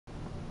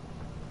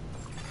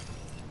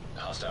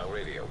Hostile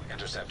radio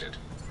intercepted.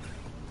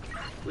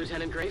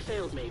 Lieutenant Gray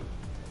failed me.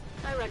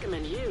 I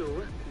recommend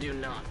you do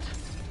not.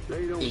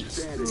 They don't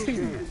stand a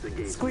chance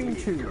against Screen me,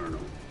 2. Colonel.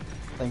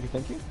 Thank you,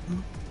 thank you.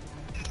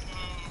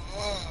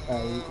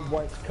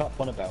 White cup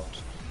on a belt.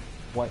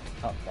 White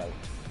cup belt.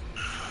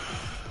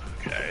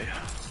 Okay.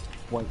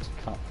 White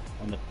cup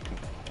on the...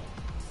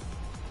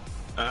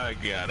 I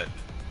got it.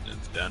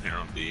 It's down here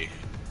on B.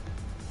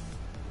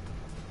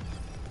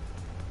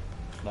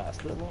 That's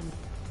the one.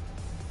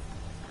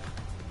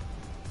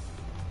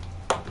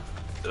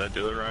 Did I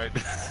do it right?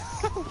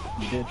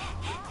 You did.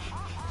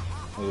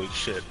 Holy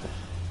shit.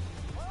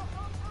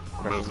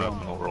 Move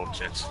up and roll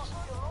chance.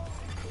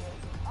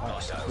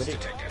 Hostiles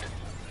detected.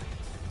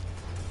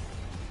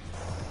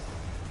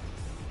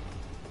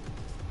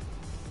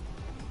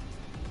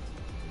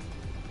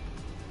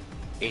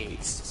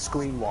 It's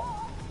screen 1.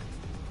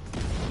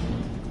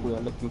 We are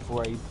looking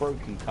for a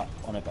broken cup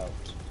on a belt.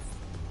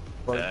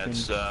 Broken...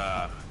 That's,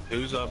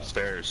 who's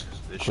upstairs?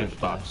 The ship's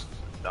box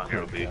down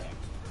here will be.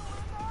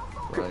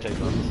 Crypto Right.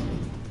 box.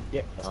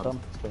 Yep, that's done.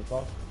 It's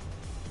 25.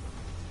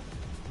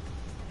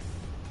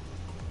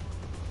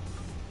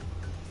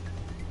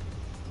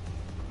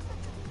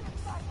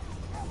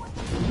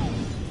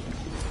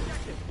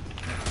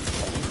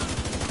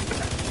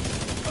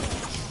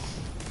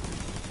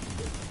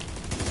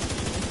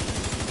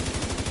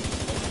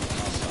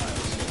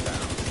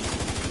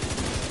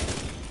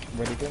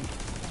 Ready, go?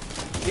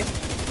 Yep.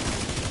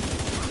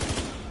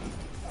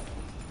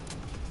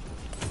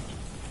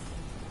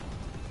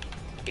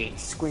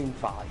 It's screen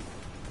 5.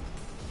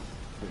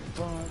 Screen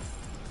 5.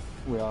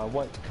 We are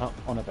white cup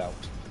on a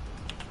belt.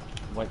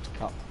 White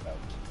cup belt.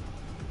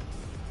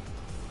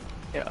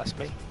 Yeah, that's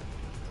me.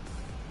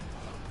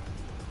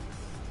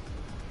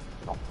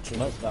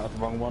 Nope, that was the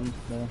wrong one.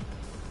 No.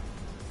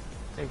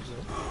 It was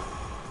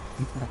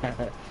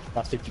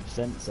That's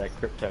 50%, so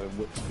crypto and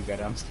whips can go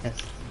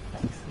downstairs.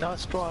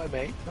 nice try,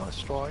 mate.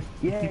 Nice try.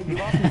 Yeah, you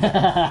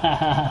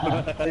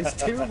are. There's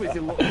two of us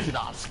who look at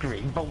that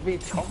screen, but we're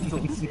Tom's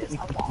upstairs.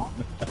 Multiple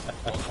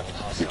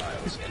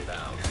hostiles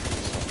inbound.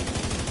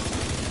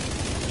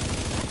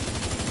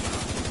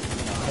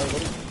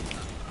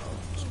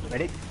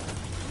 Ready?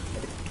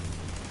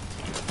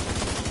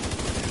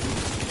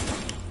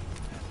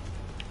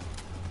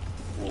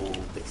 Oh,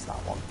 it's that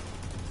one.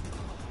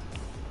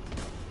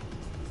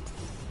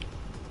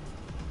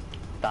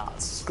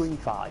 That's screen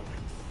 5.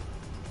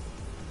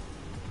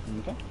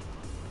 Okay.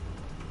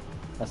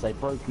 That's a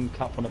broken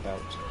cup on a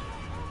belt.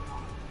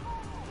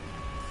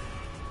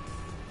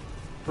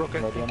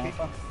 Rocket, Ready on thank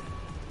you. Alpha?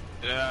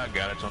 Yeah, I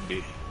got it. It's on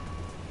B.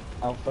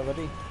 Alpha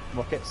ready?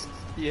 Rockets?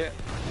 Yeah.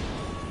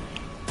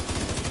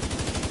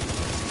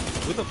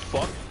 Who the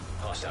fuck?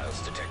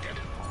 Hostiles detected.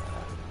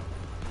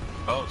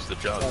 Oh, it's the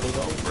jug. Charlie,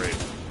 Oh, ready? great.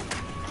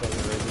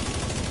 Charlie ready.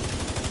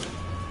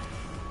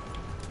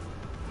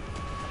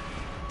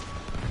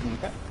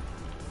 Okay.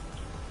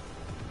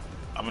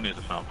 I'm gonna need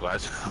the found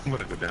glass. I'm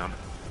gonna go down.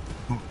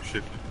 Oh,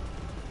 shit.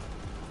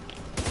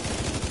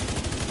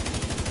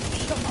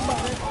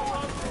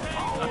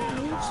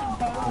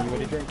 Are you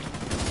ready to drink?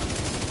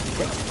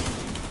 Yep.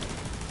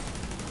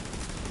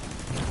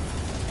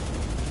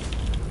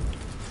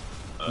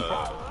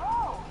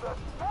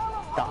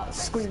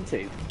 That's screen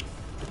 2.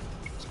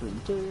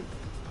 Screen 2.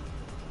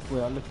 We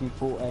are looking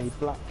for a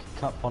black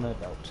cup on a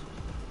belt.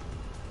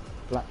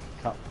 Black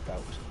cup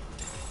belt.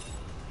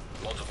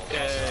 Multiple Yeah,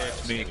 hostiles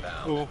it's me.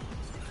 inbound. Oh.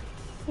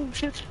 Oh,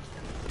 shit.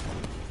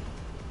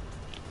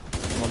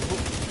 Wonderful.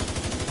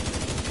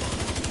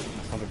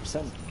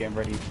 100%. Getting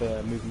ready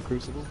for moving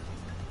crucible.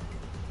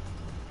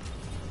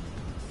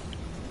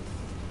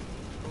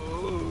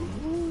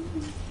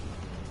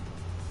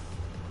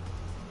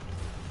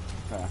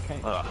 Okay.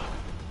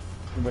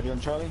 You ready on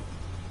Charlie?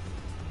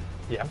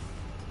 Yeah.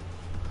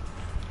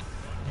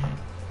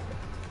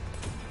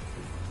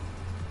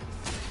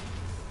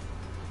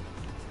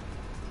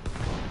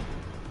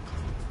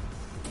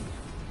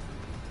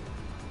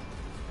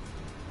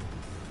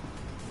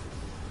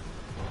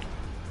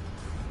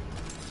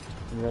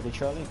 You ready,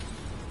 Charlie?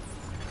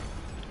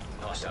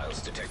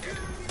 Hostiles detected.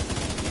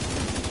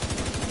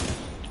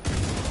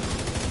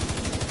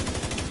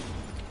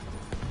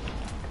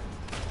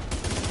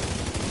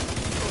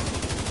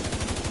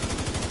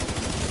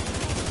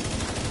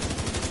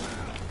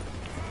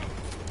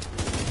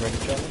 Ready,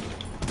 Charlie?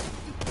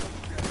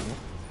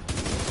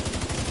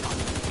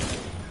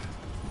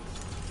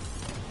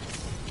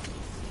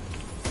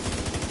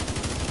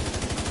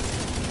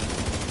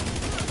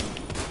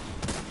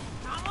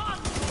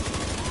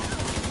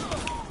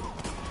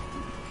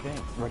 Okay,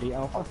 ready,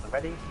 Alpha?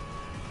 Ready?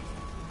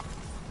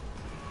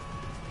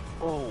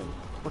 Oh,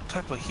 what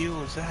type of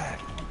heal is that?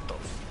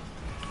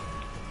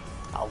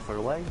 Alpha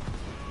away.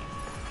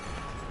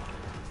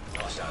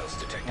 Hostiles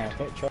detected.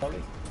 Okay,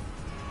 Charlie.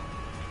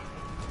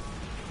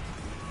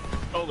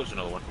 Oh, there's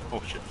another one.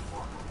 Oh, shit.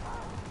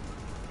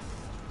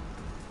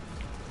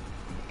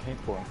 Okay,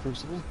 pouring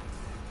crucible.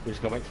 We're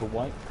just gonna wait for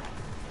white.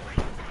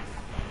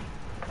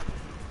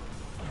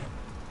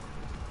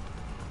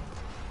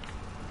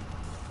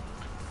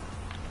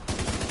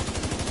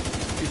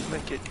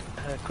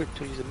 medkit. Quick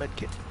to use a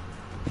medkit.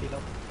 Heal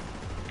up.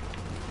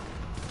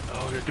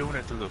 Oh, you're doing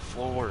it through the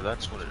floor.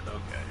 That's what it.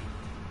 Okay.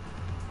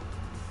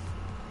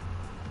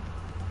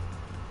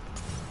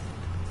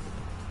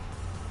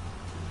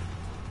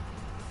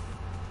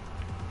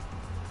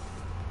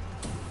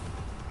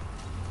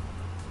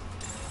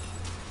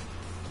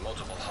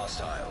 Multiple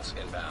hostiles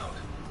inbound.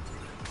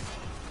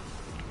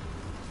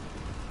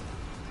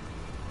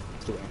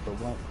 Still waiting for a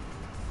white.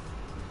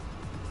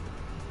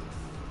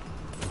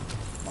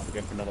 Might be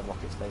going for another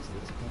rocket space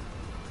at this point.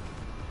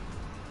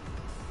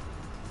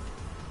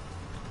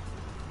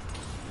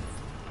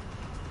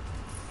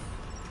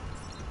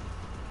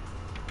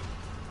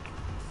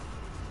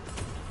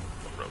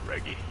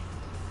 Reggie.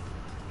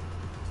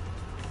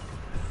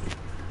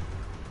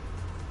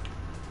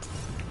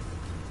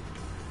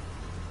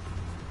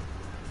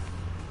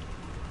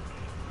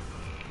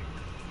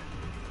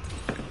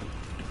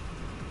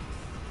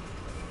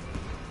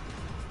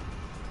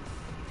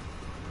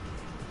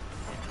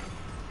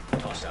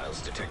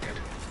 Hostiles detected.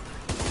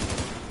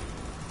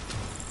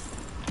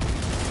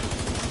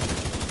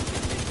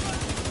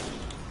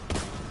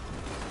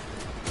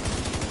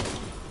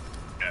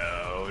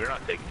 No, you're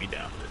not taking me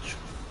down, bitch.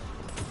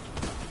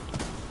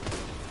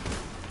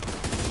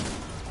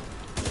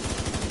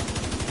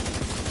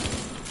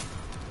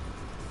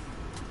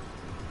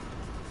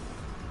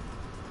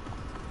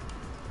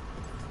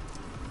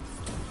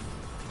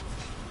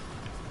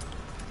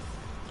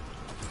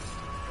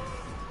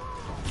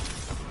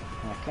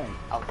 Okay.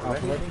 Alpha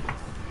Alpha ready? ready?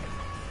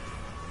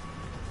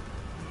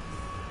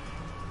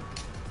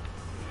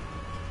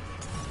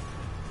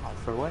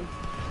 Alpha away.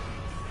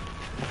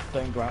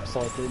 Don't go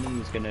outside the enemy,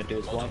 he's going to do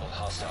his white. Multiple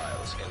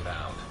hostiles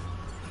inbound.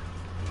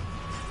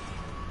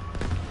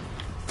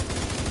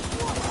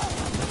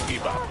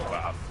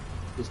 Bebop.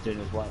 He's doing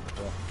his white,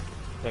 so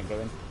don't go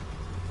in.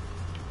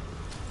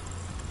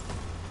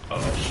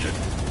 Oh shit.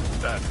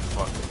 That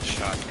fucking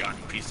shotgun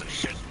piece of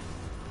shit.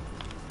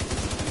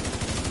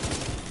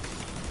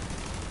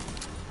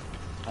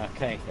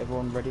 Okay,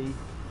 everyone ready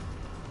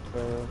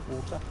for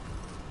water?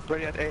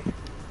 Ready at A.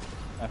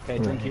 Okay,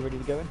 Twinkie, ready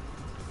to go in?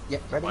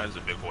 Yep, ready? Mine's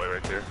a big boy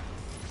right there.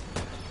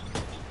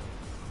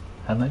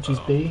 How much is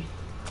B?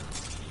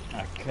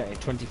 Okay,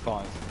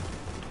 25.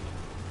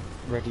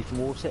 Ready for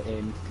water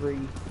in 3,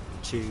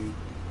 2,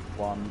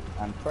 1,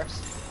 and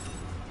press.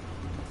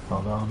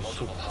 Hold on.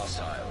 Multiple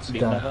hostiles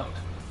Leave Done. another.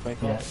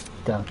 25. Yeah,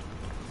 done.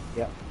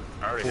 Yep.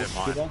 I already hit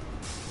Water mine.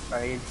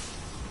 Ready?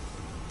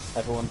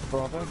 Everyone to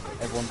Bravo.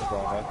 Everyone to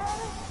Bravo.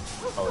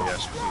 Oh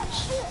yes,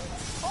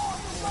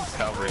 please.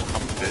 Cavalry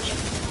competition.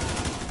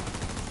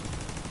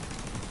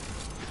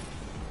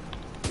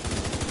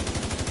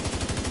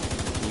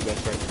 You go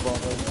straight to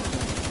Bravo.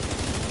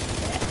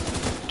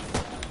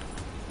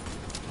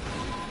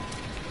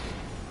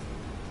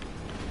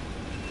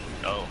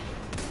 Oh,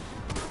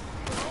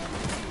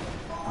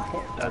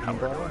 Okay, that's how open we're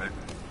Bravo. doing it.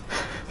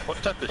 What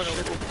type of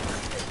shit?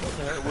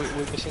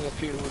 We're missing a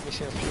few. We're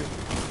missing a few.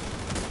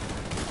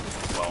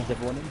 Well, Is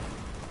everyone in?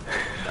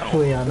 no.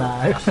 We are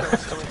now.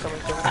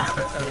 Coming.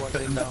 Everyone's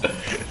in now.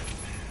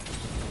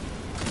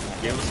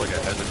 Game was like a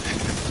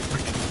hesitant.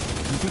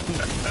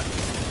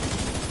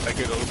 I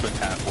could open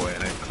halfway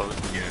and then close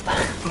again.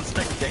 It's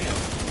like, damn.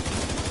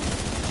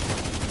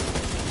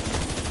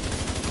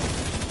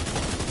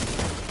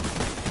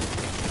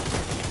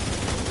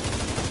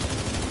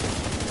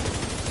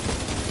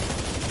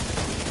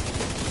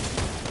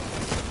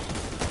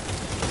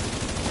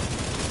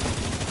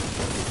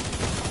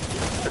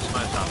 It's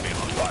nice not being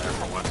on fire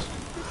for once.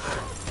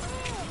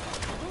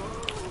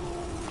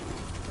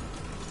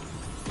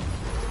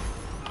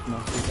 No,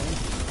 we